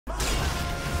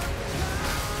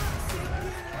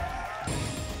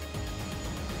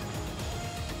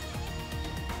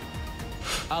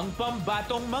ang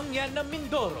pambatong mangyan ng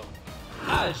Mindoro,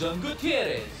 Aljon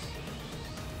Gutierrez.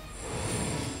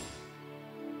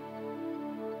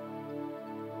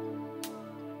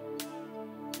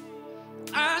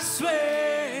 I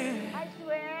swear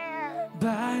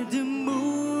by the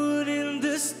moon and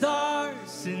the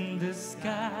stars in the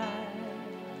sky,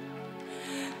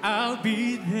 I'll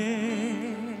be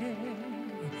there.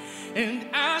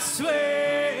 And I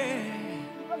swear,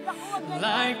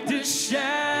 like the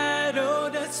shadow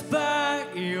that's by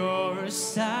your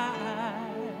side,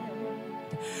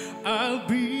 I'll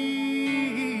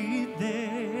be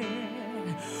there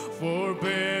for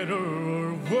better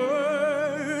or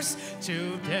worse,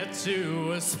 till death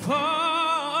do us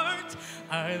part.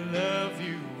 I love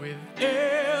you with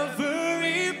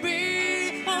every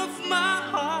beat of my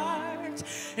heart,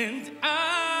 and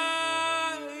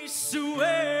I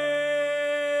swear.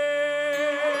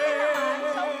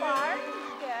 So far,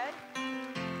 good.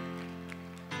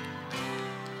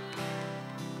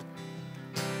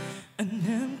 An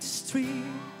empty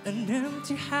street, an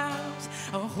empty house,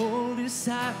 I'll hold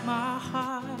inside my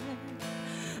heart.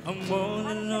 I'm all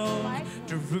alone,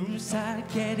 the rooms are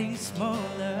getting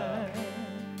smaller.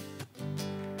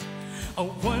 I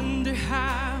wonder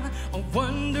how, I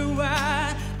wonder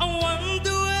why, I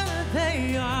wonder where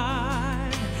they are.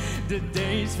 The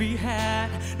days we had,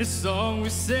 the song we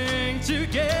sang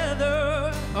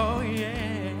together, oh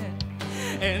yeah.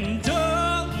 And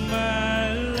all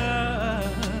my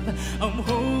love, I'm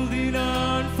holding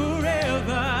on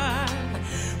forever,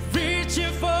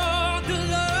 reaching for the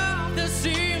love that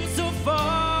seems so far.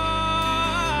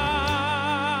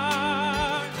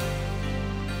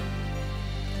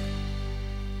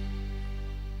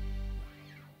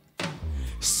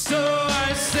 So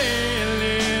I say a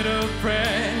little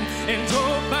prayer and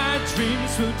hope my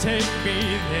dreams will take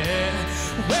me there,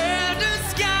 where the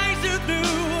skies are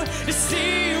blue to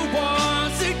see you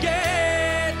once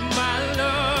again, my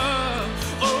love.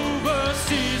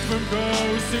 Overseas from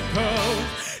coast to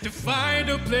coast, to find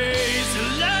a place to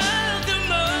love the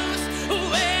most,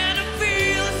 where the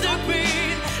fields are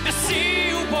green, to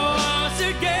see you once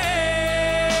again.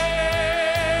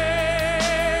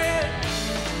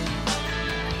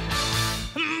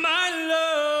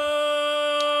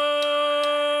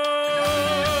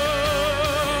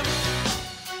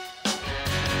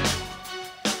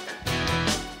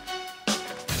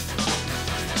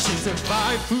 She's a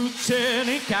 5'10"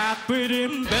 and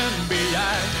confident Bambi.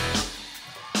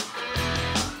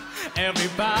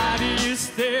 Everybody is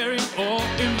staring all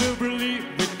illiberally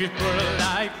with me for a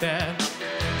like that.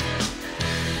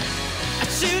 I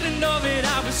should've known that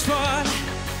I was wrong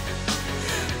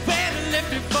when I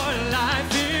left it for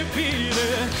life in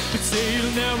Peter. But say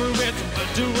you'll never wait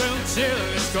to until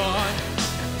it's gone.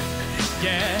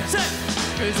 Yes,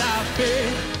 'cause I've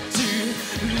been to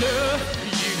love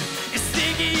you.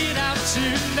 Singing out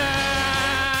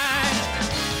tonight.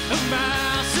 Am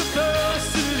I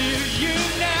supposed to leave you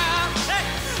now? Hey,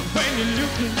 when you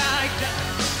look like that,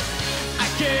 I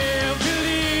can't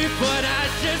believe what I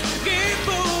just gave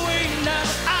away. Now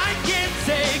I can't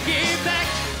take it back.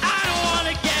 I don't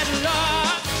wanna get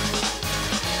lost.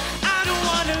 I don't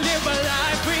wanna live my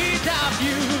life without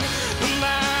you. Am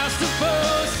I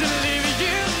supposed to leave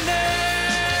you now?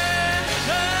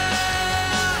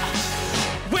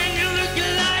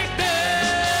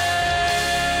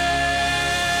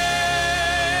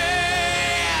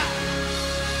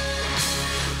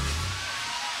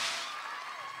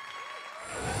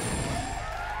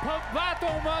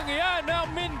 Pambatong mangyan ng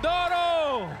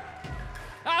Mindoro,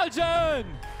 Aljon!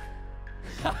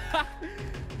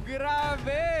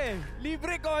 Grabe!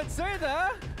 Libre concert,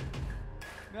 ha?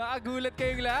 Nakagulat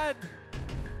kayong lahat.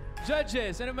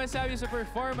 Judges, ano masabi sa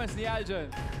performance ni Aljon?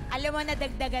 Alam mo,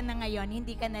 nadagdagan na ngayon,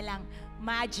 hindi ka na lang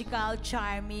magical,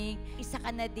 charming, isa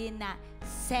ka na din na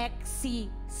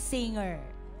sexy singer.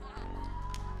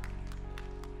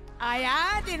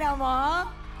 Ayan, tinan mo.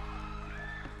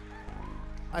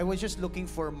 I was just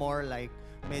looking for more like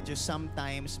medyo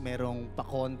sometimes merong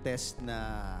pa-contest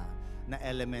na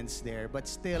elements there, but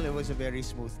still it was a very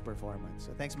smooth performance.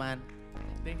 So thanks, man.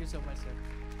 Thank you so much, sir.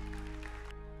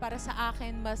 Para sa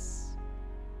akin, mas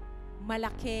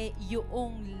malaki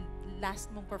yung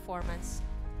last mong performance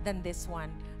than this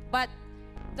one. But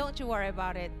don't you worry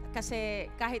about it. Kasi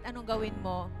kahit anong gawin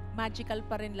mo, magical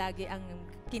pa rin lagi ang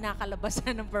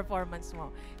kinakalabasan ng performance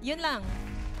mo. Yun lang.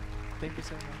 Thank you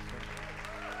so much, sir.